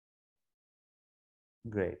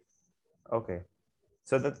Great. Okay.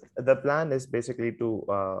 So the plan is basically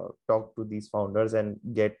to talk to these founders and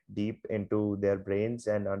get deep into their brains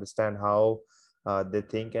and understand how they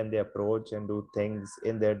think and they approach and do things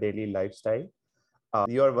in their daily lifestyle.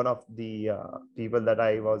 You're one of the people that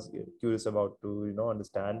I was curious about to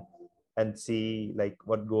understand and see like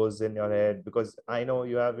what goes in your head, because I know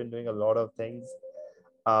you have been doing a lot of things.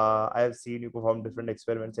 I have seen you perform different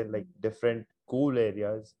experiments in like different cool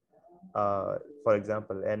areas, for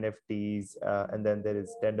example NFTs, and then there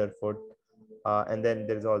is Tenderfoot, and then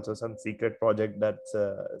there is also some secret project that's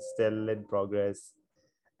still in progress.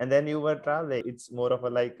 And then you were traveling. It's more of a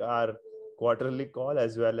like our quarterly call,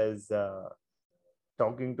 as well as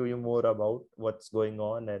talking to you more about what's going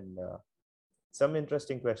on, and some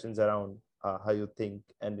interesting questions around how you think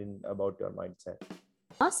and in about your mindset.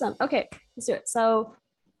 Awesome. Okay, let's do it. So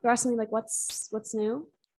you're asking me like what's new?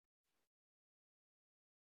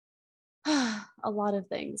 A lot of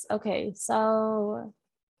things. Okay, so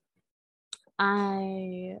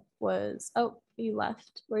I was, oh, you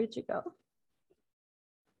left. Where did you go?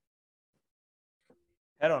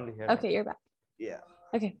 Here only, here. Okay, you're back. Yeah.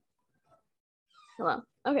 Okay. Hello.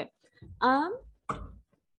 Okay. Um,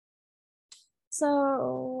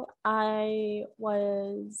 so I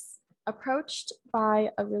was approached by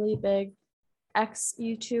a really big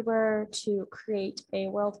ex-YouTuber to create a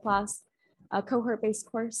world-class cohort-based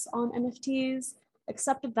course on NFTs,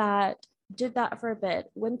 accepted that, did that for a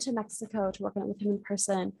bit, went to Mexico to work on it with him in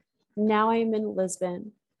person. Now I'm in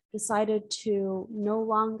Lisbon, decided to no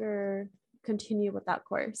longer continue with that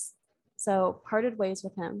course. So parted ways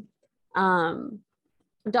with him.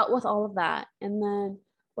 Dealt with all of that, and then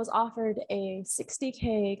was offered a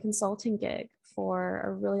 60K consulting gig for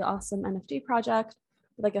a really awesome NFT project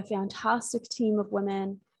with like a fantastic team of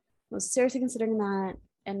women. Was seriously considering that,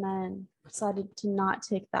 and then decided to not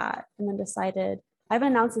take that, and then decided, I haven't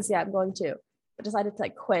announced this yet, I'm going to, but decided to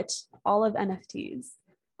like quit all of NFTs.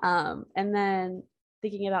 And then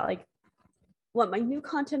thinking about like what my new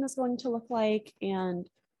content is going to look like, and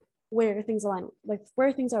where things align, like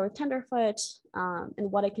where things are with Tenderfoot,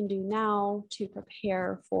 and what I can do now to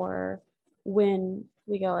prepare for when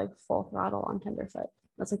we go like full throttle on Tenderfoot.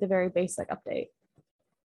 That's like the very basic update.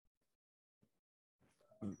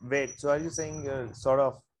 Wait, so are you saying you're sort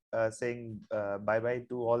of saying bye bye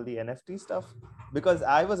to all the NFT stuff? Because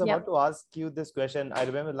I was about Yep. to ask you this question. I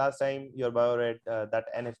remember last time your bio read that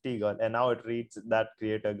NFT girl, and now it reads that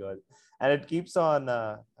creator girl, and it keeps on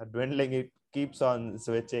dwindling. It keeps on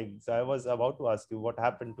switching. So I was about to ask you what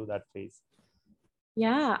happened to that phase.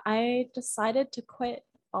 Yeah, I decided to quit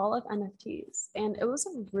all of NFTs, and it was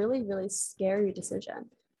a really, really scary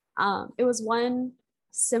decision. It was one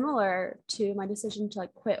similar to my decision to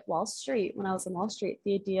like quit Wall Street when I was in Wall Street.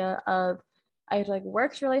 The idea of I had like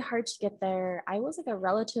worked really hard to get there. I was like a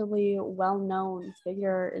relatively well-known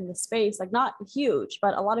figure in the space, like not huge,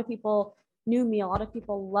 but a lot of people knew me. A lot of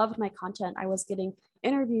people loved my content. I was getting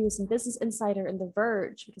interviews in Business Insider and The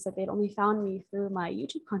Verge because like, they'd only found me through my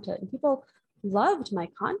YouTube content, and people loved my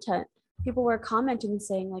content. People were commenting and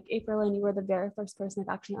saying like, Aprilynne, you were the very first person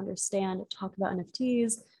I've actually understand talk about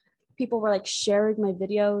NFTs. People were like sharing my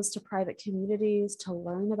videos to private communities to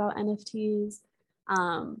learn about NFTs.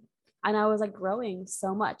 And I was like growing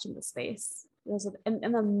so much in the space. And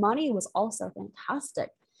the money was also fantastic.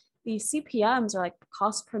 The CPMs are like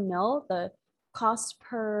cost per mil, the cost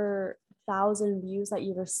per 1,000 views that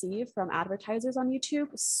you receive from advertisers on YouTube,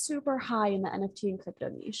 super high in the NFT and crypto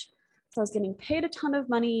niche. So I was getting paid a ton of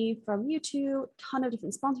money from YouTube, a ton of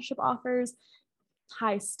different sponsorship offers,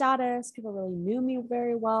 high status. People really knew me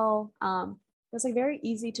very well. It was like very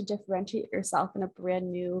easy to differentiate yourself in a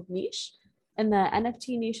brand new niche. And the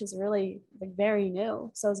NFT niche is really like very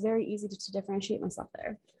new. So it's very easy to differentiate myself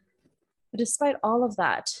there. But despite all of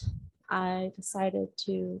that, I decided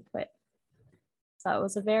to quit. So it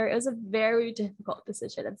was a very difficult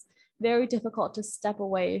decision. It's very difficult to step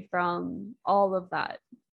away from all of that.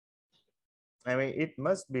 I mean, it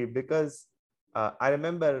must be because I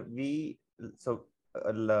remember so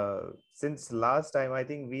since last time, I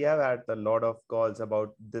think we have had a lot of calls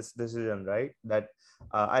about this decision, right? That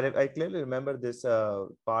I clearly remember this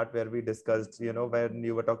part where we discussed, when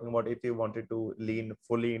you were talking about if you wanted to lean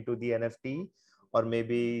fully into the NFT, or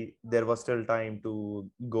maybe there was still time to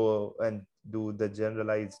go and do the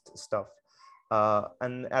generalized stuff.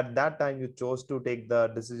 And at that time, you chose to take the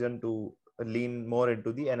decision to lean more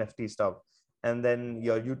into the NFT stuff, and then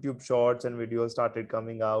your YouTube shorts and videos started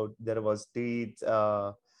coming out. There was tweets.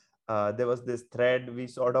 There was this thread. We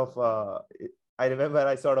sort of. I remember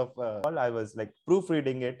I sort of I was like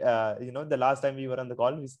proofreading it. The last time we were on the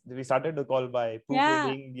call, we started the call by Yeah.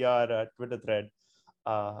 proofreading your Twitter thread.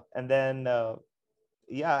 And then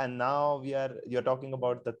yeah, and now you're talking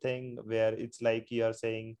about the thing where it's like you're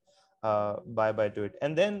saying bye bye to it.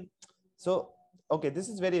 And then so okay, this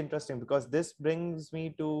is very interesting because this brings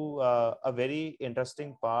me to a very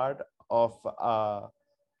interesting part of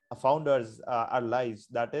founders our lives,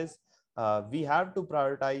 that is we have to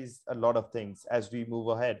prioritize a lot of things as we move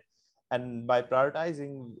ahead. And by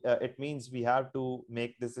prioritizing, it means we have to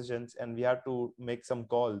make decisions and we have to make some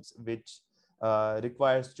calls which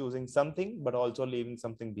requires choosing something but also leaving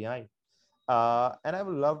something behind. And I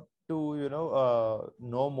would love to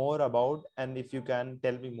know more about, and if you can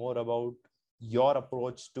tell me more about your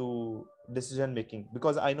approach to decision making,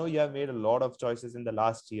 because I know you have made a lot of choices in the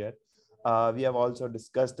last year. We have also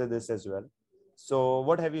discussed this as well. So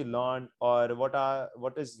what have you learned, or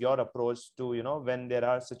what is your approach to, when there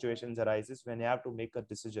are situations arises when you have to make a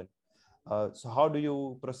decision? So how do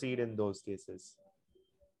you proceed in those cases?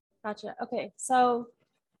 Gotcha. Okay. So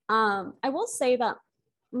I will say that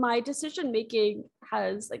my decision making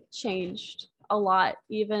has like changed a lot,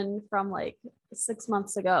 even from like 6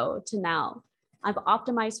 months ago to now. I've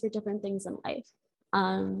optimized for different things in life.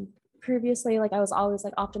 Um, Previously, like I was always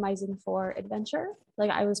like optimizing for adventure. Like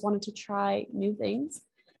I always wanted to try new things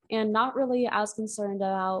and not really as concerned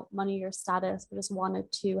about money or status, but just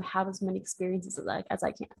wanted to have as many experiences as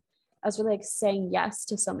I can. I was really like saying yes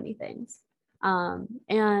to so many things.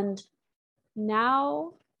 And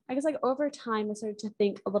now I guess like over time I started to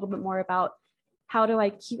think a little bit more about how do I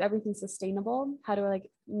keep everything sustainable? How do I like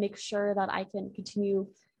make sure that I can continue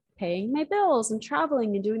paying my bills and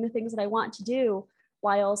traveling and doing the things that I want to do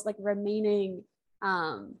whilst like remaining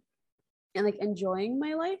and like enjoying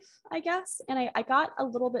my life, I guess. And I got a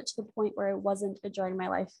little bit to the point where I wasn't enjoying my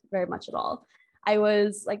life very much at all. I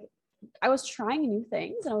was like I was trying new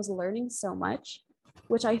things and I was learning so much,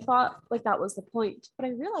 which I thought like that was the point. But I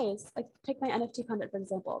realized, like, take my NFT content, for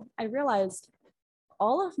example. I realized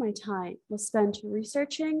all of my time was spent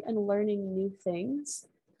researching and learning new things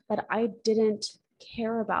that I didn't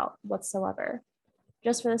care about whatsoever,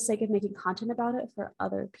 just for the sake of making content about it for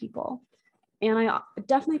other people. And I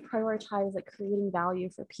definitely prioritize like creating value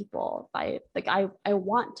for people by like I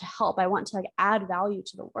want to help, I want to like add value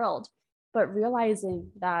to the world, but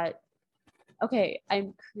realizing that okay,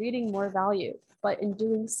 I'm creating more value, but in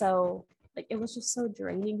doing so, like it was just so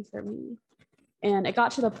draining for me. And it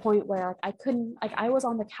got to the point where like, I couldn't, like I was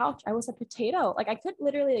on the couch, I was a potato. Like I couldn't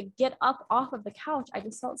literally like, get up off of the couch. I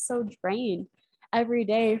just felt so drained every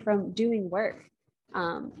day from doing work.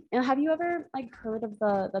 And have you ever like heard of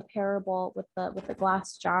the parable with the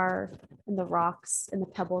glass jar and the rocks and the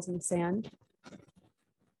pebbles and the sand?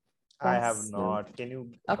 I have Yes. No. not. Can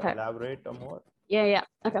you Okay. elaborate on more? Yeah.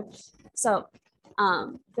 Okay. So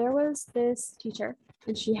there was this teacher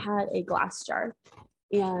and she had a glass jar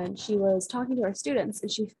and she was talking to her students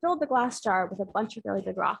and she filled the glass jar with a bunch of really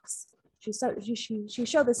big rocks. She showed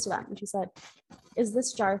this to them and she said, "Is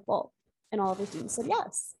this jar full?" And all of the students said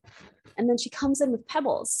yes. And then she comes in with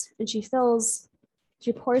pebbles and she pours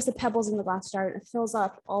the pebbles in the glass jar and it fills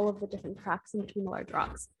up all of the different cracks in between the large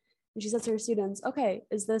rocks. And she says to her students, "Okay,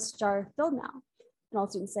 is this jar filled now?" And all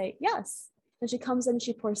the students say yes. Then she comes in and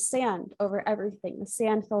she pours sand over everything. The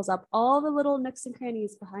sand fills up all the little nooks and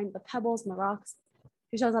crannies behind the pebbles and the rocks.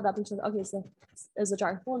 She shows that up and she says, "Okay, so is the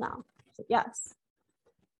jar full now?" She said, "Yes."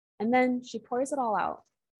 And then she pours it all out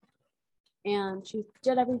and she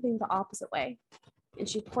did everything the opposite way. And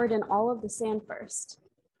she poured in all of the sand first.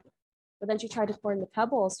 But then she tried to pour in the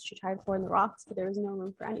pebbles, she tried to pour in the rocks, but there was no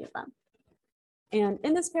room for any of them. And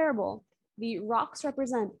in this parable, the rocks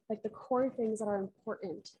represent like the core things that are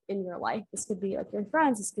important in your life. This could be like your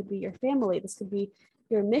friends, this could be your family, this could be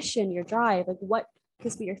your mission, your drive, like what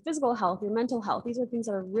this could be your physical health, your mental health. These are things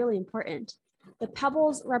that are really important. The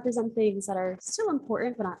pebbles represent things that are still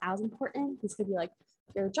important, but not as important. This could be like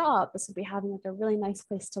your job. This could be having like a really nice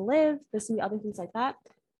place to live. This can be other things like that.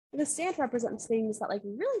 And the sand represents things that like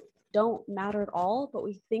really don't matter at all, but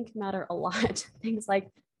we think matter a lot. Things like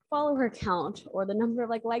follower count or the number of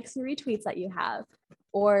like likes and retweets that you have,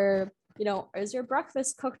 or is your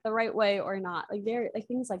breakfast cooked the right way or not, like there like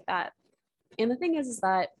things like that. And the thing is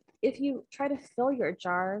that if you try to fill your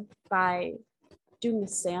jar by doing the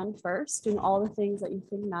sand first, doing all the things that you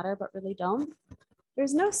think matter but really don't,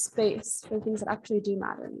 there's no space for things that actually do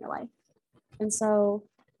matter in your life. And so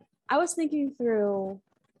I was thinking through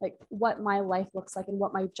like what my life looks like and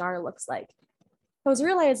what my jar looks like. I was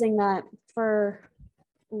realizing that for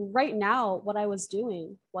right now, what I was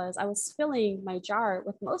doing was I was filling my jar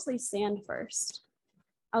with mostly sand first.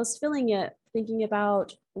 I was filling it thinking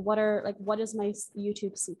about what is my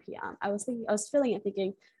YouTube CPM. I was filling it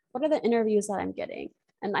thinking, what are the interviews that I'm getting?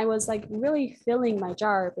 And I was like really filling my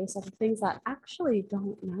jar based off of things that actually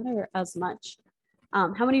don't matter as much.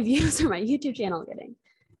 How many views are my YouTube channel getting?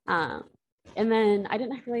 And then I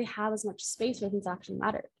didn't really have as much space where things actually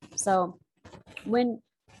mattered. So when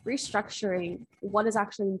restructuring what is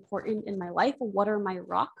actually important in my life, what are my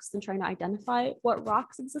rocks, and trying to identify what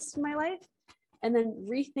rocks exist in my life, and then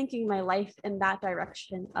rethinking my life in that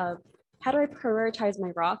direction of how do I prioritize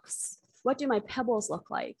my rocks? What do my pebbles look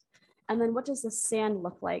like? And then what does the sand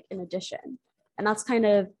look like in addition? And that's kind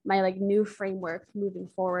of my like new framework moving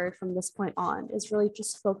forward from this point on, is really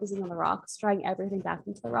just focusing on the rocks, drawing everything back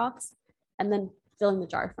into the rocks, and then filling the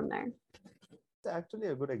jar from there. It's actually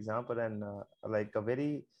a good example, and like a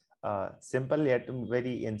very simple yet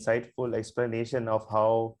very insightful explanation of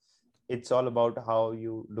how it's all about how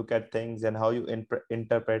you look at things and how you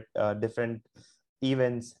interpret different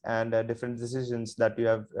events and different decisions that you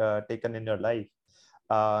have taken in your life.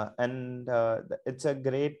 And it's a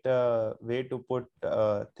great way to put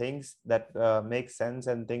things that make sense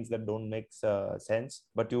and things that don't make sense,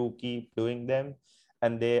 but you keep doing them,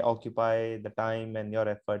 and they occupy the time and your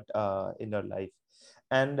effort in your life.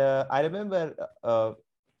 And I remember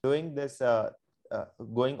doing this,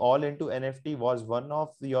 going all into NFT was one of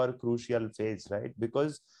your crucial phase, right?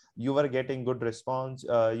 Because you were getting good response,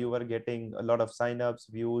 you were getting a lot of signups,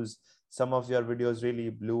 views. Some of your videos really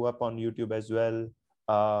blew up on YouTube as well.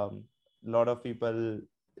 A lot of people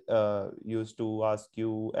used to ask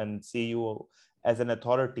you and see you as an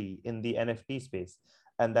authority in the NFT space,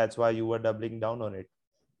 and that's why you were doubling down on it.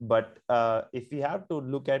 But if we have to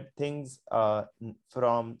look at things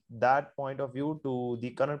from that point of view to the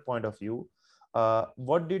current point of view,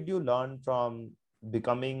 what did you learn from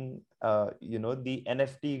becoming the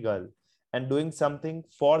NFT girl and doing something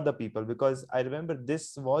for the people? Because I remember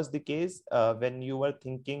this was the case when you were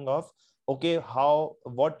thinking of, okay,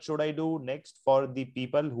 what should I do next for the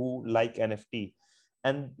people who like NFT?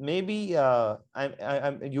 And maybe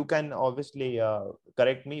you can obviously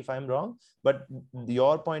correct me if I'm wrong, but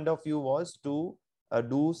your point of view was to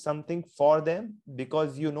do something for them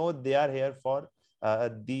because they are here for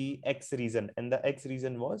the X reason, and the X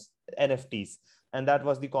reason was NFTs, and that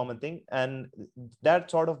was the common thing, and that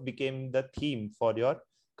sort of became the theme for your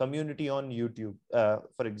community on YouTube,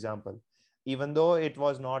 for example. Even though it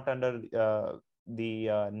was not under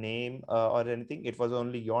the name or anything, it was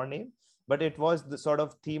only your name, but it was the sort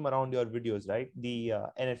of theme around your videos, right? The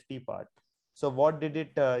NFT part. So what did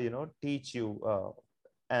it teach you,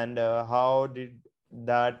 and how did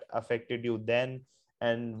that affected you then,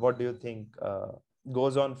 and what do you think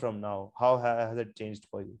goes on from now? How has it changed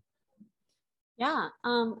for you? Yeah,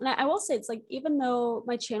 and I will say, it's like, even though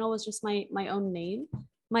my channel was just my own name,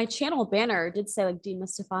 my channel banner did say like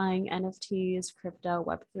demystifying NFTs, crypto,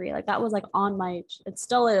 Web3. Like that was like on my, it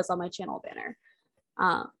still is on my channel banner.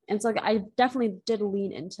 And so like, I definitely did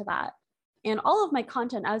lean into that. And all of my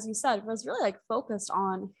content, as you said, was really like focused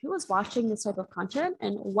on who is watching this type of content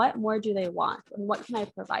and what more do they want and what can I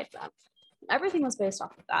provide them. Everything was based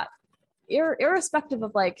off of that, irrespective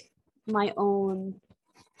of like my own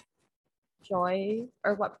joy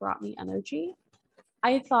or what brought me energy.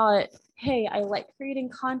 I thought, hey, I like creating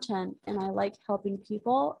content and I like helping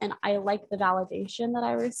people, and I like the validation that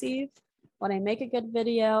I receive when I make a good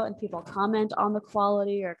video and people comment on the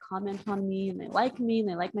quality or comment on me and they like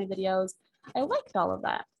my videos. I liked all of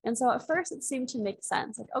that. And so at first it seemed to make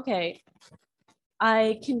sense. Like, okay,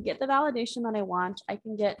 I can get the validation that I want. I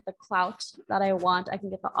can get the clout that I want. I can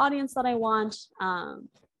get the audience that I want.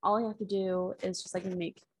 All I have to do is just like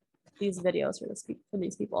make these videos for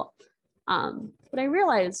these people. But I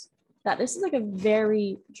realized that this is like a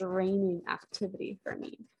very draining activity for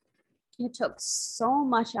me. It took so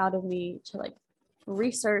much out of me to like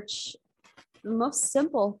research the most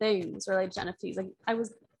simple things related to NFTs. Like I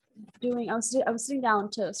was sitting down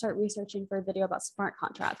to start researching for a video about smart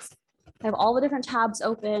contracts. I have all the different tabs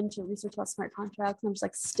open to research about smart contracts, and I'm just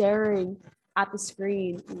like staring at the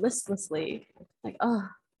screen listlessly, like, oh,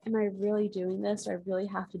 am I really doing this? Do I really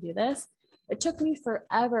have to do this? It took me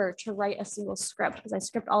forever to write a single script because I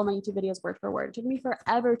script all my YouTube videos word for word. It took me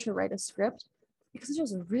forever to write a script because I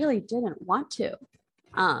just really didn't want to.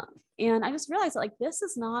 And I just realized that like this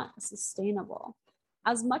is not sustainable.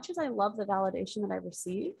 As much as I love the validation that I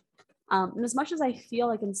receive, and as much as I feel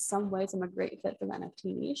like in some ways I'm a great fit for the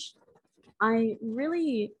NFT niche, I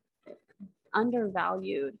really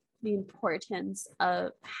undervalued the importance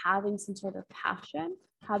of having some sort of passion,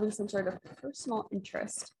 having some sort of personal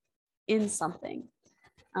interest in something.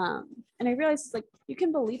 And I realized it's like you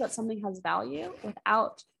can believe that something has value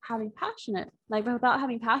without having passion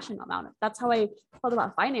about it. That's how I felt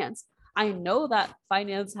about finance. I know that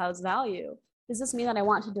finance has value Does this mean that I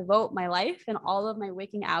want to devote my life and all of my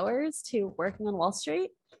waking hours to working on Wall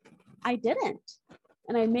Street? I didn't.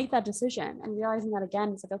 And I make that decision, and realizing that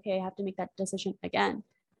again, it's like, okay, I have to make that decision again.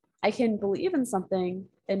 I can believe in something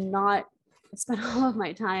and not spend all of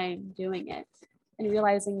my time doing it, and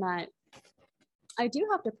realizing that I do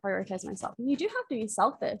have to prioritize myself. And you do have to be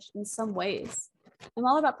selfish in some ways. I'm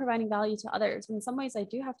all about providing value to others. In some ways, I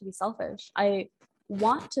do have to be selfish. I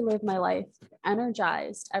want to live my life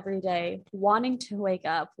energized every day, wanting to wake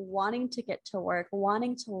up, wanting to get to work,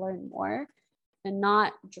 wanting to learn more, and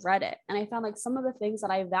not dread it. And I found like some of the things that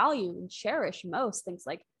I value and cherish most, things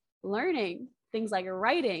like learning, things like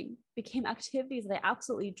writing, became activities that I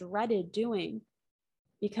absolutely dreaded doing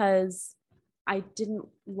because I didn't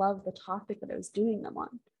love the topic that I was doing them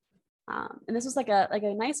on. And this was like a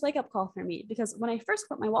nice wake up call for me, because when I first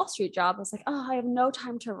quit my Wall Street job, I was like, oh, I have no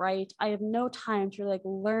time to write. I have no time to like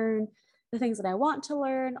learn the things that I want to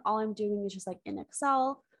learn. All I'm doing is just like in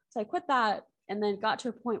Excel. So I quit that, and then got to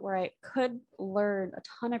a point where I could learn a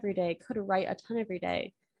ton every day, could write a ton every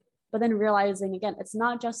day. But then realizing again, it's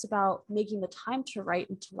not just about making the time to write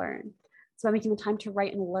and to learn. It's about making the time to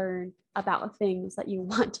write and learn about things that you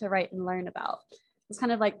want to write and learn about. It's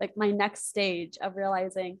kind of like my next stage of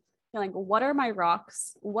realizing, like, what are my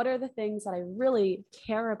rocks? What are the things that I really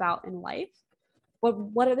care about in life?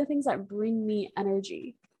 What are the things that bring me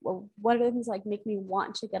energy? Well, what are the things that like make me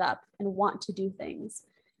want to get up and want to do things?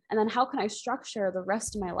 And then how can I structure the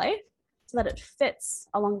rest of my life so that it fits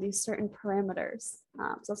along these certain parameters?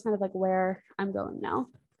 So that's kind of like where I'm going now.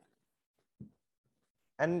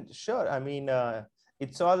 And sure, I mean,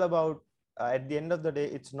 it's all about, at the end of the day,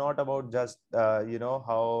 it's not about just,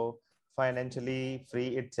 how financially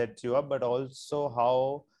free it sets you up, but also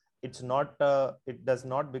how it does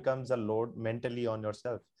not becomes a load mentally on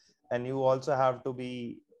yourself. And you also have to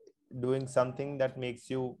be doing something that makes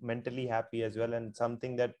you mentally happy as well, and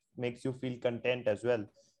something that makes you feel content as well,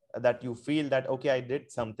 that you feel that, okay, I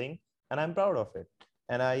did something and I'm proud of it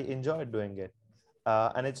and I enjoyed doing it.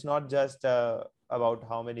 And it's not just about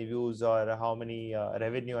how many views or how many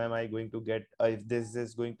revenue am I going to get, if this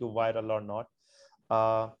is going to viral or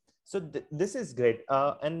not. This is great.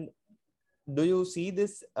 And do you see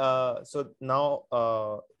this? So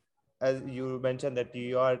now, as you mentioned that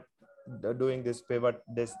you are doing this pivot,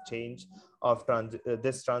 this change of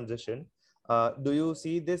this transition. Do you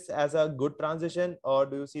see this as a good transition, or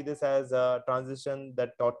do you see this as a transition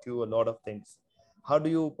that taught you a lot of things? How do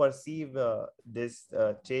you perceive this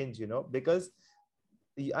change? Because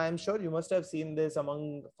I'm sure you must have seen this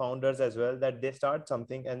among founders as well, that they start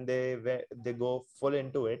something and they go full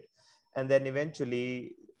into it, and then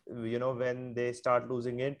eventually, when they start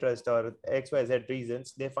losing interest or XYZ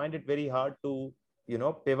reasons, they find it very hard to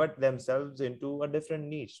pivot themselves into a different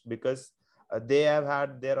niche, because they have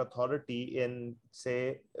had their authority in,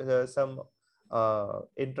 say, some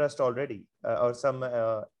interest already, or some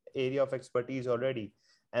area of expertise already,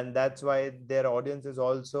 and that's why their audience is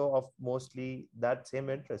also of mostly that same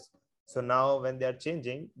interest. So now when they are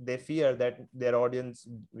changing, they fear that their audience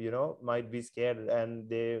might be scared and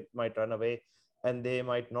they might run away, and they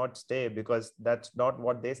might not stay because that's not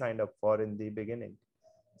what they signed up for in the beginning.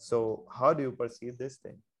 So how do you perceive this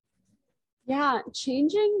thing? Yeah,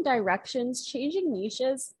 changing directions, changing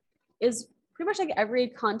niches is pretty much like every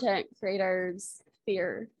content creator's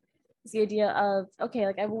fear. It's the idea of, okay,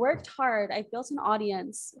 like I've worked hard, I've built an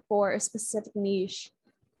audience for a specific niche.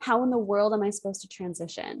 How in the world am I supposed to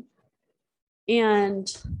transition? And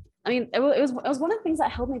I mean, it was one of the things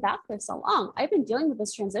that held me back for so long. I've been dealing with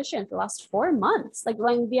this transition for the last 4 months, like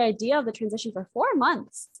the idea of the transition for 4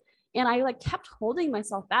 months. And I like kept holding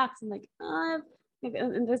myself back. So I'm like,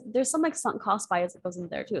 and there's some like sunk cost bias that goes in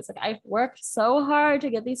there too. It's like, I've worked so hard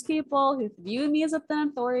to get these people who view me as an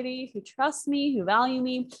authority, who trust me, who value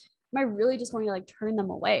me. Am I really just going to like turn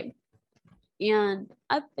them away? And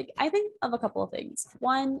I think of a couple of things.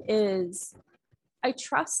 One is I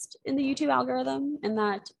trust in the YouTube algorithm, and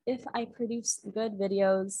that if I produce good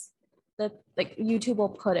videos, that like YouTube will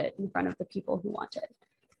put it in front of the people who want it.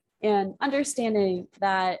 And understanding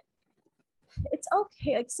that it's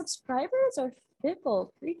okay, like subscribers are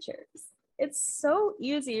fickle creatures. It's so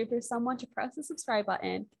easy for someone to press the subscribe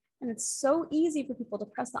button, and it's so easy for people to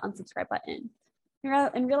press the unsubscribe button.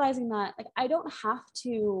 And realizing that like I don't have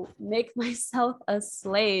to make myself a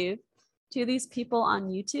slave to these people on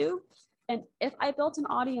YouTube. And if I built an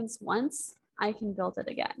audience once, I can build it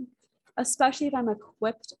again, especially if I'm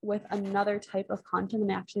equipped with another type of content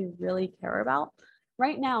that I actually really care about.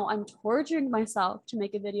 Right now, I'm torturing myself to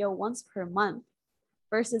make a video once per month,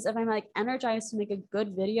 versus if I'm like energized to make a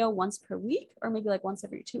good video once per week, or maybe like once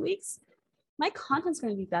every 2 weeks, my content's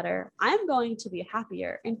going to be better. I'm going to be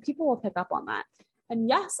happier, and people will pick up on that. And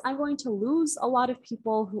yes, I'm going to lose a lot of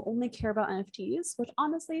people who only care about NFTs, which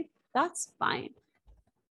honestly, that's fine.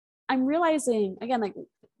 I'm realizing, again, like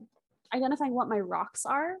identifying what my rocks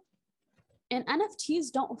are. And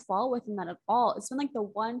NFTs don't fall within that at all. It's been like the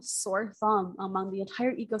one sore thumb among the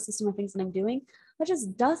entire ecosystem of things that I'm doing that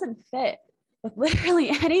just doesn't fit with literally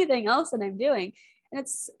anything else that I'm doing. And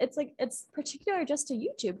it's particular just to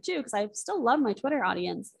YouTube too, because I still love my Twitter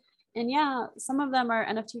audience. And yeah, some of them are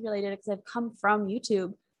NFT related because they've come from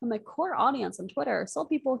YouTube. And my core audience on Twitter are still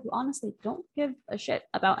people who honestly don't give a shit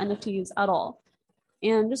about NFTs at all.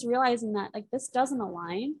 And just realizing that like this doesn't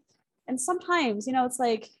align. And sometimes, it's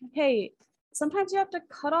like, hey, sometimes you have to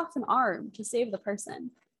cut off an arm to save the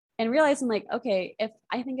person. And realizing like, okay, if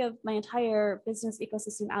I think of my entire business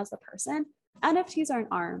ecosystem as the person, NFTs are an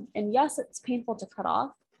arm. And yes, it's painful to cut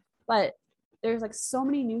off, but there's like so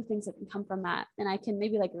many new things that can come from that. And I can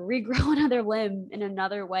maybe like regrow another limb in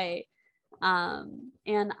another way. And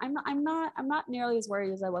I'm not nearly as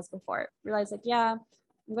worried as I was before. Realize like, yeah,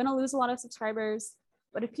 I'm going to lose a lot of subscribers,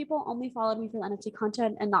 but if people only followed me for the NFT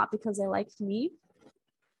content and not because they liked me,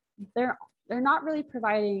 they're not really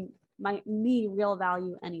providing me real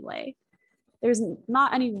value anyway. There's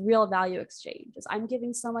not any real value exchanges. I'm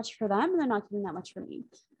giving so much for them and they're not giving that much for me.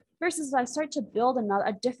 Versus if I start to build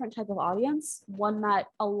a different type of audience, one that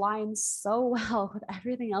aligns so well with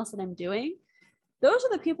everything else that I'm doing, those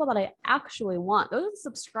are the people that I actually want. Those are the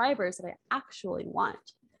subscribers that I actually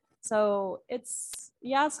want. So it's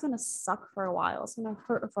going to suck for a while. It's going to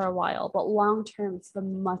hurt for a while, but long term, it's a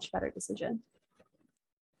much better decision.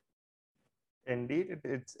 Indeed,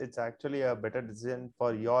 it's actually a better decision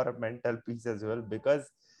for your mental peace as well, because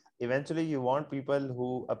eventually you want people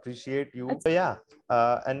who appreciate you. So yeah,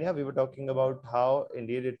 we were talking about how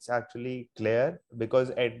indeed it's actually clear,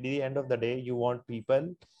 because at the end of the day, you want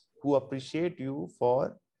people who appreciate you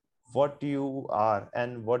for what you are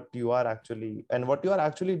and what you are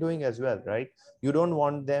actually doing as well, right? You don't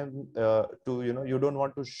want them you don't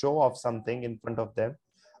want to show off something in front of them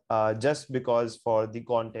just because for the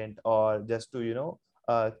content, or just to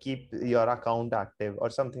keep your account active or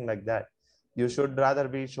something like that. You should rather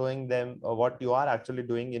be showing them what you are actually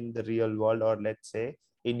doing in the real world, or let's say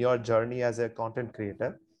in your journey as a content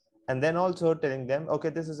creator, and then also telling them, okay,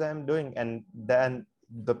 this is what I'm doing. And then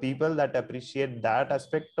the people that appreciate that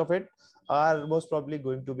aspect of it are most probably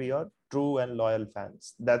going to be your true and loyal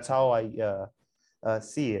fans. That's how I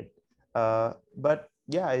see it. But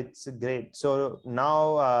yeah, it's great. So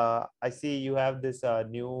now I see you have this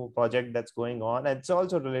new project that's going on. It's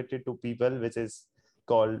also related to people, which is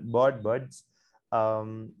called Bird Buds.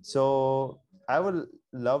 So I would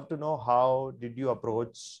love to know, how did you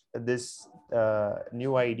approach this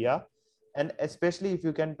new idea? And especially if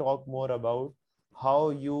you can talk more about how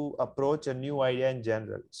you approach a new idea in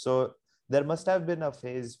general. So there must have been a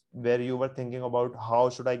phase where you were thinking about how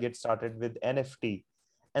should I get started with NFT,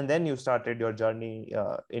 and then you started your journey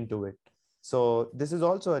into it. So this is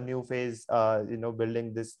also a new phase,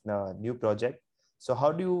 building this new project. So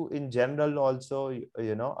how do you in general also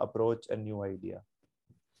approach a new idea?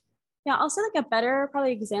 Yeah, also like a better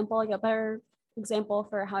example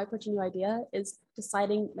for how I approach a new idea is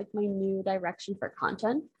deciding like my new direction for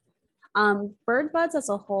content. Bird Buds as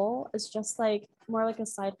a whole is just like more like a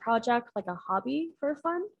side project, like a hobby for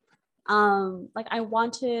fun. Like I'm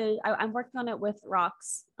working on it with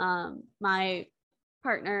Rox, my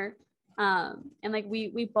partner. And like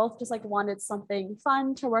we both just like wanted something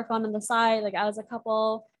fun to work on the side, like as a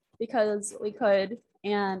couple, because we could,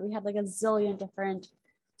 and we had like a zillion different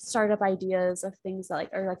startup ideas of things that like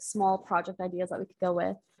are like small project ideas that we could go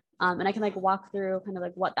with. And I can like walk through kind of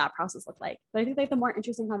like what that process looked like. But I think like the more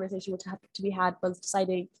interesting conversation which had to be had was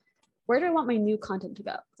deciding, where do I want my new content to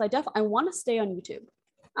go? Because I want to stay on YouTube.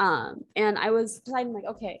 And I was deciding like,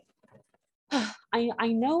 okay, I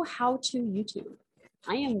know how to YouTube.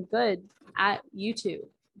 I am good at YouTube,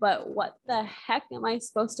 but what the heck am I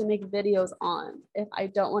supposed to make videos on if I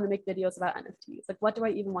don't want to make videos about NFTs? Like, what do I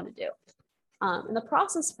even want to do? And the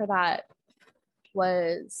process for that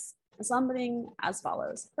was something as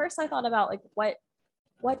follows. First, I thought about like, what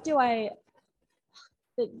do I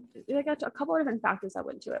got a couple of different factors that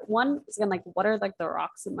went into it. One is again, like, what are like the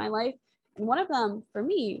rocks in my life? And one of them for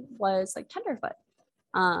me was like Tenderfoot.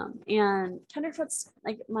 And Tenderfoot's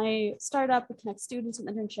like my startup. We connect students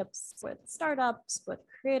with internships with startups, with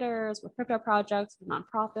creators, with crypto projects, with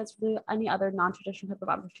nonprofits, really any other non-traditional type of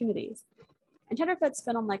opportunities. And Tenderfoot's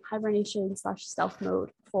been on like hibernation/stealth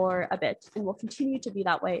mode for a bit and will continue to be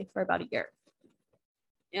that way for about a year.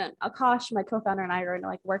 And Akash, my co-founder, and I are going to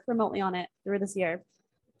like work remotely on it through this year.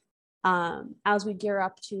 as we gear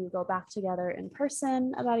up to go back together in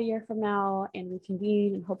person about a year from now and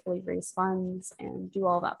reconvene and hopefully raise funds and do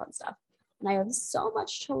all that fun stuff. And I have so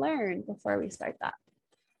much to learn before we start that.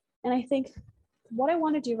 And I think what I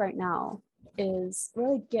want to do right now is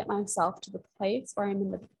really get myself to the place where I'm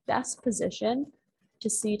in the best position to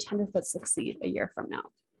see Tenderfoot succeed a year from now.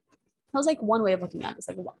 That was like one way of looking at it. It's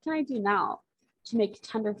like, what can I do now to make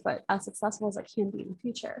Tenderfoot as successful as it can be in the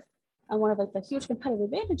future? And one of like the huge competitive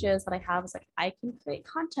advantages that I have is like I can create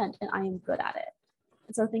content and I am good at it.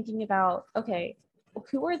 And so thinking about, okay,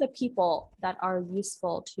 who are the people that are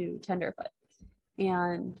useful to Tenderfoot?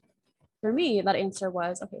 And for me, that answer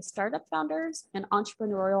was, okay, startup founders and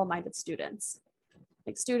entrepreneurial minded students,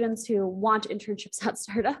 like students who want internships at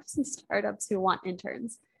startups and startups who want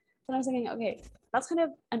interns. So I was thinking, okay, that's kind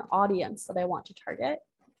of an audience that I want to target.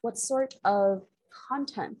 What sort of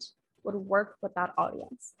content would work with that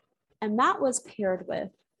audience? And that was paired with,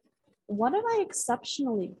 what am I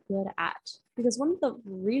exceptionally good at? Because one of the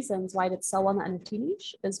reasons why I did so well in the NFT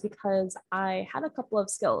niche is because I had a couple of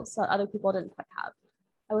skills that other people didn't quite have.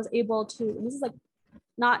 I was able to, and this is like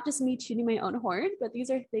not just me tuning my own horn, but these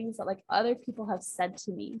are things that like other people have said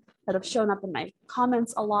to me that have shown up in my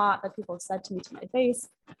comments a lot, that people have said to me to my face,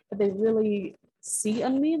 that they really see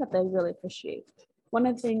in me, that they really appreciate. One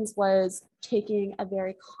of the things was taking a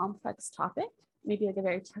very complex topic, maybe like a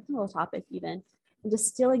very technical topic even, and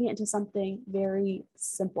distilling it into something very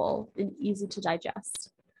simple and easy to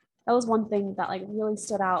digest. That was one thing that like really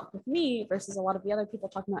stood out with me versus a lot of the other people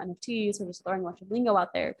talking about NFTs or just throwing a bunch of lingo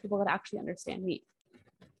out there, people that actually understand me.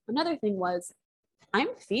 Another thing was I'm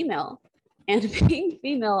female, and being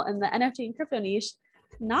female in the NFT and crypto niche,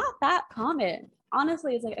 not that common.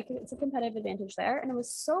 Honestly, it's a competitive advantage there. And it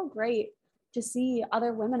was so great to see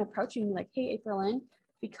other women approaching me like, hey, Aprilynne,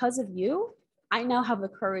 because of you, I now have the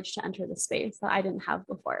courage to enter the space that I didn't have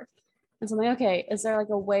before. And so I'm like, okay, is there like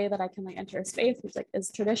a way that I can like enter a space which like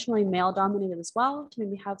is traditionally male dominated as well to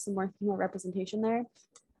maybe have some more female representation there?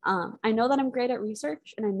 I know that I'm great at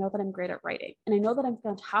research and I know that I'm great at writing and I know that I'm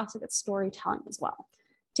fantastic at storytelling as well.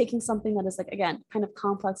 Taking something that is like, again, kind of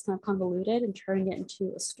complex, kind of convoluted and turning it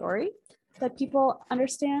into a story that people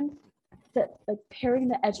understand, that like pairing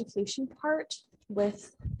the education part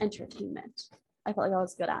with entertainment, I felt like I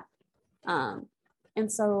was good at.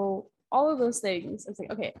 And so all of those things, it's like,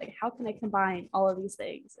 okay, like how can I combine all of these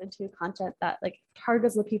things into content that like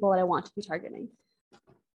targets the people that I want to be targeting?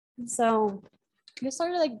 And so I just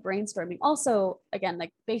started like brainstorming. Also, again,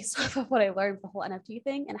 like based off of what I learned with the whole NFT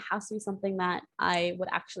thing, and it has to be something that I would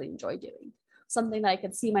actually enjoy doing, something that I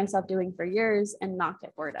could see myself doing for years and not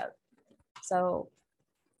get bored of. So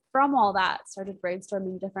from all that, started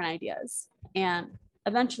brainstorming different ideas. And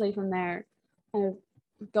eventually from there, kind of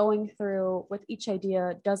going through with each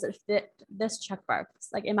idea, does it fit this checkbox?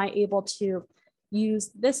 Like, am I able to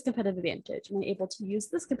use this competitive advantage? Am I able to use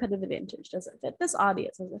this competitive advantage? Does it fit this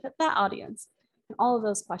audience? Does it fit that audience? And all of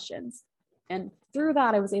those questions. And through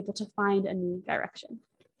that, I was able to find a new direction.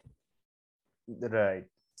 Right.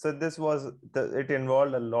 So this was it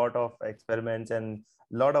involved a lot of experiments and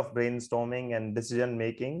a lot of brainstorming and decision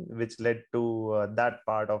making, which led to that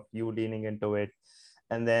part of you leaning into it.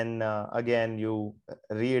 And then again, you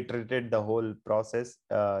reiterated the whole process.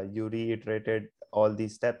 You reiterated all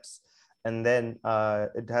these steps. And then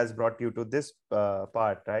it has brought you to this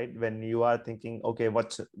part, right? When you are thinking, okay,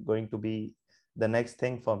 what's going to be the next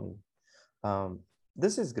thing for me?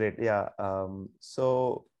 This is great. Yeah.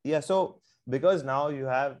 So because now you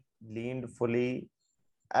have leaned fully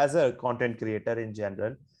as a content creator in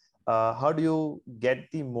general, how do you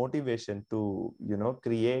get the motivation to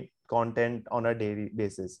create content on a daily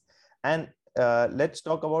basis? And let's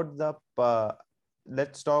talk about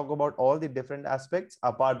all the different aspects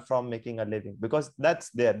apart from making a living, because that's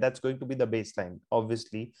going to be the baseline,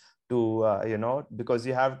 obviously, to because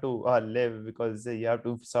you have to live, because you have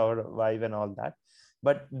to survive and all that.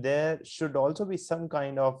 But there should also be some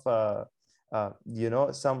kind of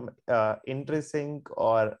some intrinsic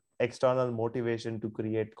or external motivation to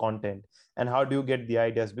create content. And how do you get the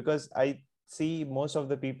ideas? Because I see most of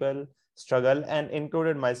the people struggle, and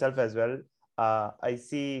included myself as well. I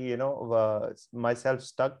see myself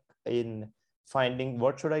stuck in finding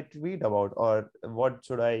what should I tweet about, or what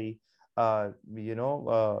should I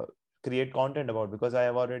create content about, because I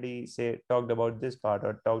have already talked about this part,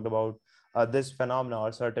 or talked about this phenomena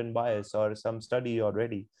or certain bias or some study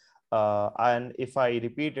already. And if I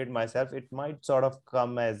repeat it myself, it might sort of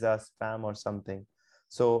come as a spam or something.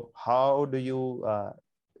 So how do you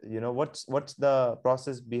what's the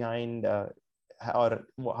process behind, or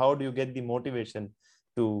how do you get the motivation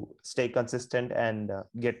to stay consistent and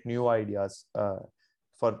get new ideas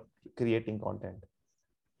for creating content?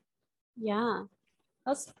 Yeah,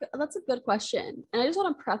 that's a good question. And I just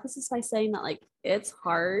want to preface this by saying that like it's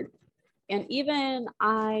hard. And even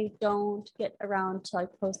I don't get around to like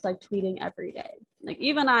post like tweeting every day. Like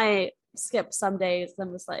even I skip some days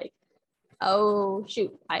and was like, oh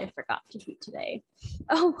shoot, I forgot to tweet today.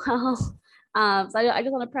 Oh well. So I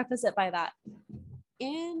just want to preface it by that.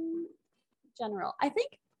 In general, I think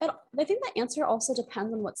the answer also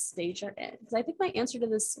depends on what stage you're in. Because I think my answer to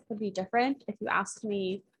this would be different if you asked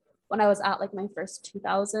me when I was at like my first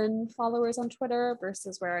 2,000 followers on Twitter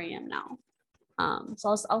versus where I am now.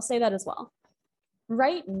 So I'll say that as well.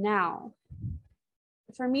 Right now,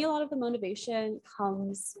 for me, a lot of the motivation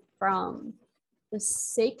comes from the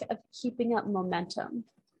sake of keeping up momentum.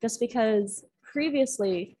 Just because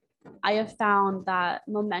previously I have found that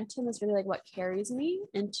momentum is really like what carries me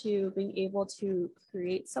into being able to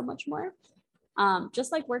create so much more.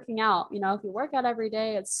 Just like working out, you know, if you work out every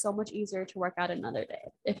day, it's so much easier to work out another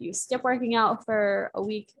day. If you skip working out for a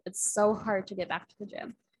week, it's so hard to get back to the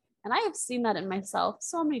gym. And I have seen that in myself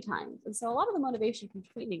so many times. And so a lot of the motivation from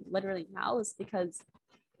tweeting literally now is because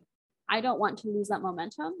I don't want to lose that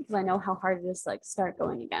momentum because I know how hard it is to like start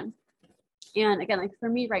going again. And again, like for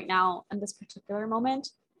me right now in this particular moment,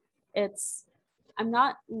 it's I'm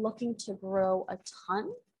not looking to grow a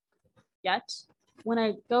ton yet. When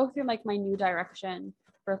I go through like my new direction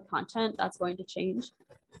for content, that's going to change.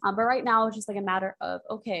 But right now, it's just like a matter of,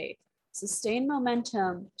 okay, sustain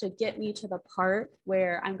momentum to get me to the part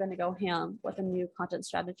where I'm going to go ham with a new content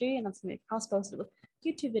strategy. And that's going to be cross-posted with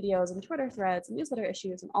YouTube videos and Twitter threads and newsletter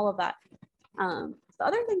issues and all of that. The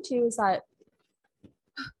other thing too is that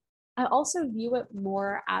I also view it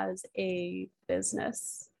more as a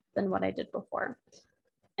business than what I did before.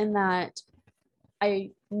 And that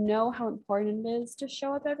I know how important it is to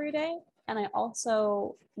show up every day. And I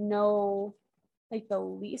also know like the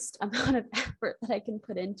least amount of effort that I can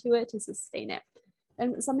put into it to sustain it.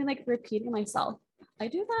 And something like repeating myself, I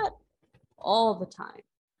do that all the time.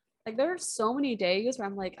 Like there are so many days where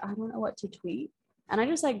I'm like, I don't know what to tweet. And I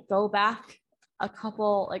just like go back a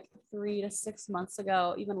couple, like 3 to 6 months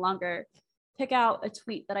ago, even longer, pick out a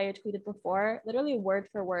tweet that I had tweeted before, literally word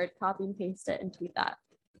for word, copy and paste it and tweet that.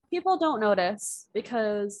 People don't notice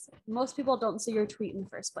because most people don't see your tweet in the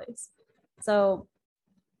first place. So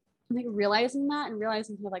like realizing that and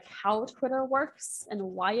realizing kind of like how Twitter works and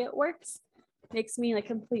why it works makes me like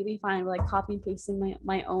completely fine with like copy and pasting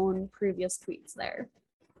my own previous tweets there.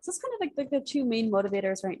 So it's kind of like the two main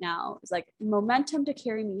motivators right now is like momentum to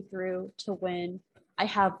carry me through to when I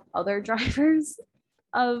have other drivers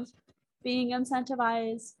of being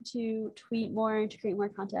incentivized to tweet more and to create more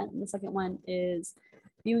content. And the second one is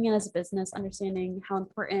viewing it as a business, understanding how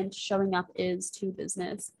important showing up is to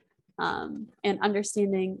business, and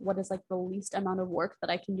understanding what is like the least amount of work that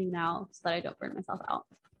I can do now so that I don't burn myself out.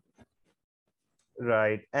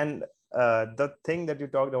 Right. And the thing that you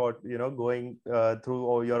talked about, going through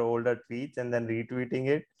all your older tweets and then retweeting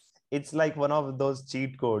it, it's like one of those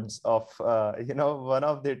cheat codes of, one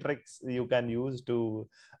of the tricks you can use to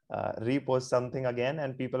repost something again,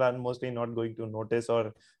 and people are mostly not going to notice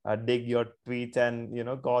or dig your tweets and,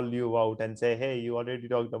 call you out and say, hey, you already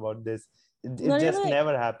talked about this. It just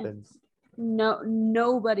never happens.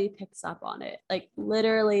 Nobody picks up on it. Like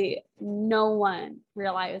literally no one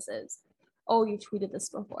realizes, oh, you tweeted this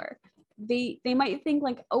before. They might think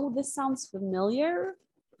like, oh, this sounds familiar,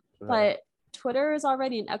 right. But Twitter is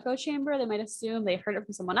already an echo chamber. They might assume they heard it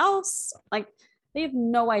from someone else. Like they have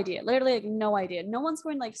no idea, literally like no idea. No one's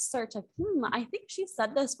going to like search like, I think she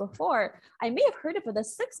said this before. I may have heard it for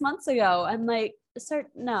this 6 months ago. And like start,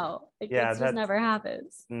 no, it just never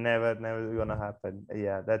happens. Never gonna happen.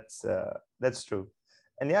 Yeah, that's true.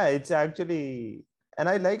 And yeah, it's actually, and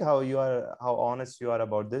I like how honest you are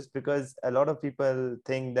about this, because a lot of people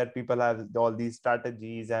think that people have all these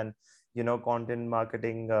strategies and, content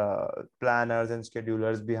marketing planners and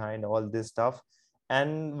schedulers behind all this stuff.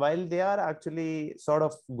 And while they are actually sort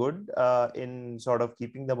of good in sort of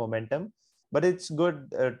keeping the momentum, but it's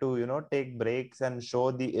good to take breaks and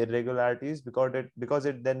show the irregularities, because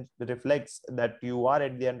it then reflects that you are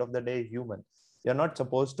at the end of the day human. You're not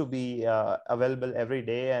supposed to be available every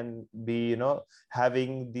day and be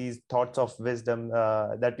having these thoughts of wisdom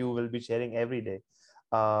that you will be sharing every day.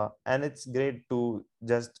 And it's great to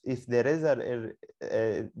just, if there is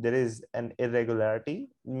an irregularity,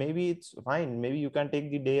 maybe it's fine, maybe you can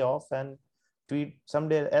take the day off and tweet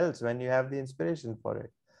someday else when you have the inspiration for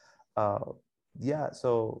it. Yeah,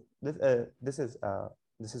 so this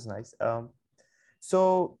is nice.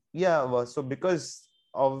 So yeah, so because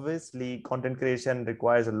obviously content creation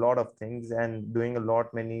requires a lot of things, and doing a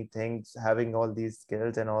lot many things, having all these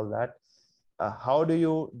skills and all that. How do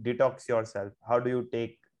you detox yourself? How do you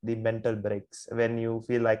take the mental breaks when you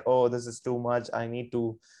feel like, oh, this is too much, I need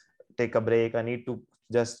to take a break, I need to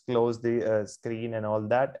just close the screen and all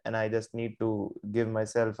that, and I just need to give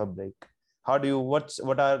myself a break? How do you,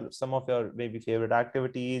 what are some of your maybe favorite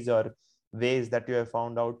activities or ways that you have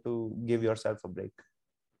found out to give yourself a break?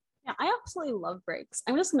 Yeah, I absolutely love breaks.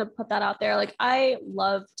 I'm just gonna put that out there. Like I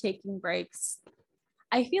love taking breaks.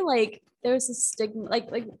 I feel like there's a stigma,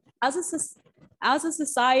 like as a as a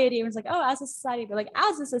society, everyone's like, oh, as a society, but like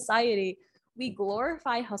as a society, we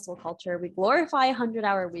glorify hustle culture, we glorify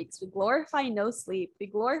 100-hour weeks, we glorify no sleep, we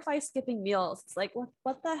glorify skipping meals. It's like,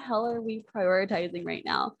 what the hell are we prioritizing right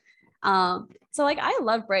now? So like I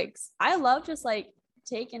love breaks. I love just like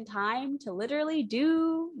taking time to literally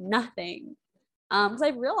do nothing. Because I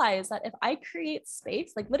realized that if I create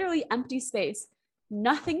space, like literally empty space,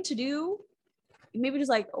 nothing to do, maybe just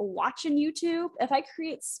like watching YouTube, if I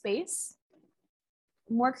create space,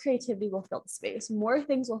 more creativity will fill the space, more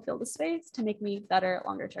things will fill the space to make me better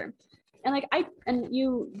longer term. And like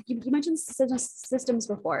you mentioned systems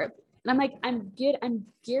before, and I'm like I'm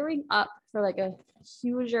gearing up for like a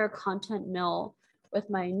huger content mill with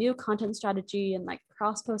my new content strategy and like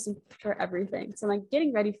cross posting for everything. So I'm like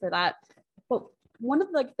getting ready for that. But one of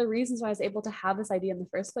like the reasons why I was able to have this idea in the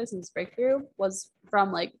first place and this breakthrough was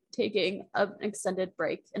from like taking an extended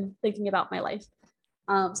break and thinking about my life.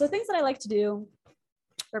 So things that I like to do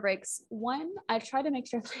for breaks. One, I try to make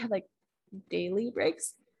sure that I have like daily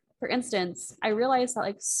breaks. For instance, I realized that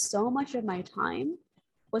like so much of my time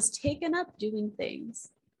was taken up doing things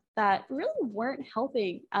that really weren't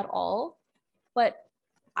helping at all, but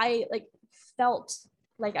I like felt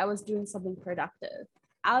like I was doing something productive.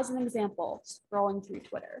 As an example, scrolling through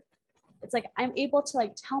Twitter. It's like I'm able to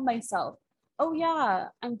like tell myself, oh yeah,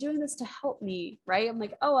 I'm doing this to help me, right? I'm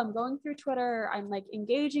like, oh, I'm going through Twitter, I'm like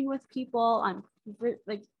engaging with people, I'm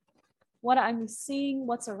like what I'm seeing,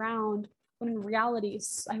 what's around. When in reality,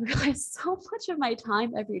 I realized so much of my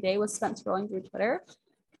time every day was spent scrolling through Twitter.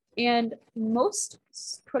 And most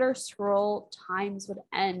Twitter scroll times would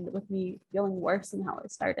end with me feeling worse than how I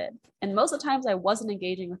started. And most of the times I wasn't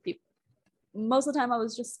engaging with people. Most of the time I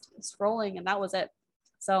was just scrolling and that was it.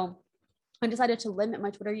 So I decided to limit my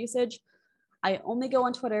Twitter usage. I only go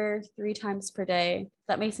on Twitter 3 times per day.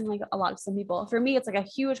 That may seem like a lot to some people. For me, it's like a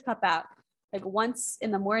huge cutback. Like once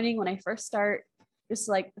in the morning when I first start, just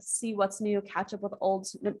to like see what's new, catch up with old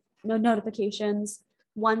notifications.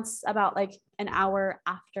 Once about like an hour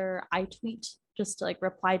after I tweet, just to like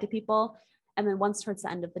reply to people. And then once towards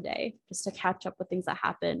the end of the day, just to catch up with things that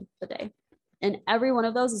happen the day. And every one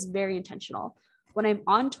of those is very intentional. When I'm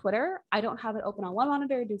on Twitter, I don't have it open on one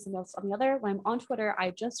monitor, do something else on the other. When I'm on Twitter,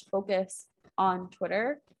 I just focus on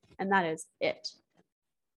Twitter, and that is it.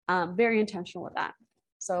 Very intentional with that.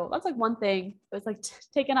 So that's like one thing. It's like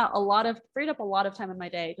taking out freed up a lot of time in my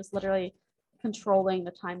day, just literally controlling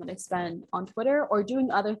the time that I spend on Twitter or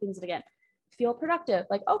doing other things that again feel productive.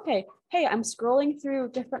 Like, okay, hey, I'm scrolling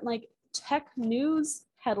through different like tech news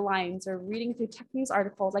headlines or reading through tech news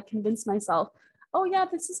articles. I convince myself, oh yeah,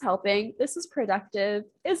 this is helping. This is productive.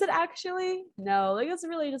 Is it actually? No, like it's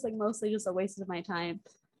really just like mostly just a waste of my time.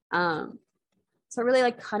 So really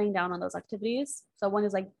like cutting down on those activities. So one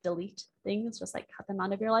is like delete things, just like cut them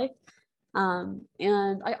out of your life.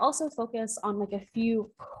 And I also focus on like a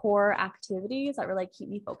few core activities that really keep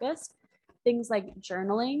me focused. Things like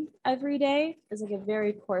journaling every day is like a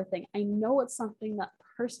very core thing. I know it's something that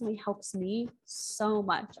personally helps me so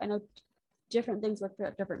much. I know different things work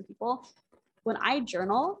for different people. When I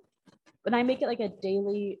journal, when I make it like a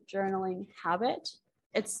daily journaling habit,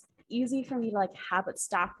 it's easy for me to like habit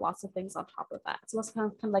stack lots of things on top of that. So that's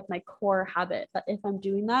kind of like my core habit that if I'm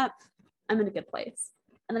doing that, I'm in a good place.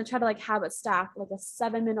 And then try to like habit stack like a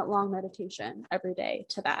 7-minute long meditation every day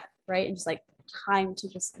to that, right? And just like time to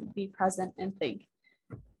just be present and think.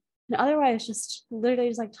 And otherwise, just literally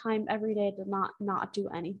just like time every day to not do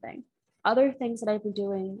anything. Other things that I've been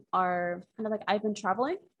doing are kind of like I've been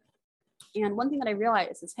traveling. And one thing that I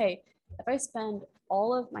realized is, hey, if I spend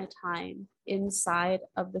all of my time inside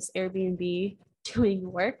of this Airbnb doing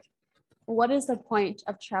work, what is the point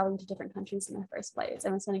of traveling to different countries in the first place?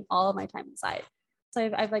 I'm spending all of my time inside. So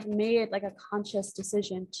I've like made like a conscious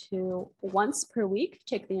decision to once per week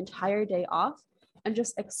take the entire day off and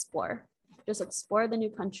just explore the new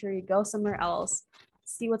country, go somewhere else,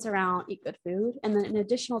 see what's around, eat good food, and then an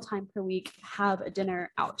additional time per week have a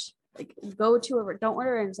dinner out. Like don't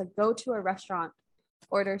order in, just like go to a restaurant,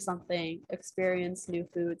 order something, experience new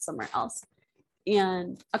food somewhere else.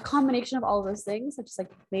 And a combination of all of those things that just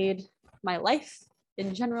like made my life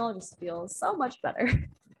in general just feel so much better.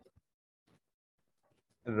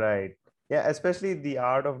 Right. Yeah, especially the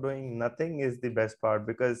art of doing nothing is the best part,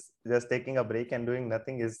 because just taking a break and doing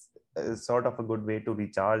nothing is sort of a good way to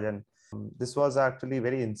recharge. And this was actually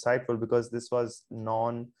very insightful, because this was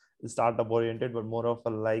non startup oriented, but more of a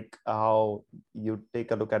like how you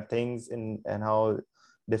take a look at things and how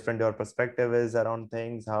different your perspective is around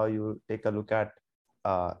things, how you take a look at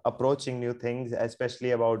approaching new things,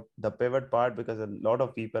 especially about the pivot part, because a lot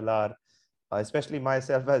of people are, especially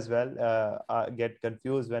myself as well, get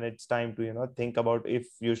confused when it's time to think about if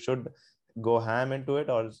you should go ham into it,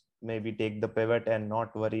 or maybe take the pivot and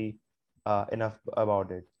not worry enough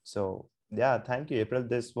about it. So yeah, thank you, April.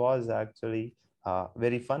 This was actually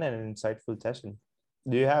very fun and an insightful session.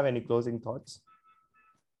 Do you have any closing thoughts?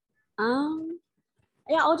 um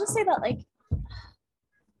yeah, I'll just say that like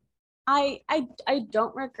I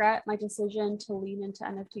don't regret my decision to lean into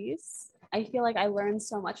NFTs. I feel like I learned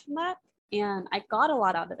so much from that and I got a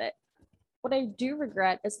lot out of it. What I do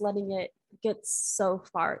regret is letting it get so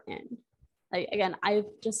far in. Like again, I've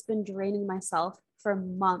just been draining myself for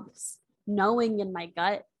months, knowing in my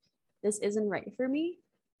gut this isn't right for me,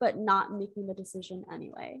 but not making the decision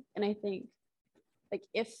anyway. And I think like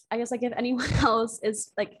if I guess like if anyone else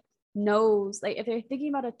is like knows like if they're thinking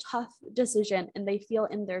about a tough decision and they feel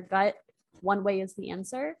in their gut one way is the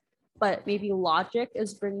answer, but maybe logic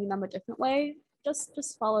is bringing them a different way,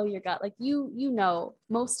 just follow your gut. Like you know,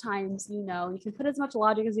 most times you can put as much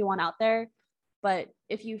logic as you want out there, but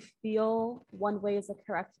if you feel one way is the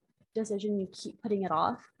correct decision, you keep putting it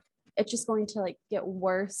off, it's just going to like get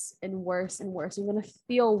worse and worse and worse. You're going to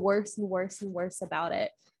feel worse and worse and worse about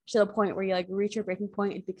it, to the point where you like reach your breaking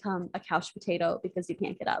point and become a couch potato because you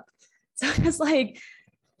can't get up. So it's like,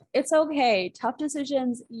 it's okay. Tough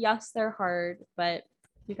decisions, yes, they're hard, but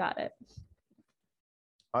you got it.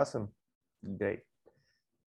 Awesome. Great.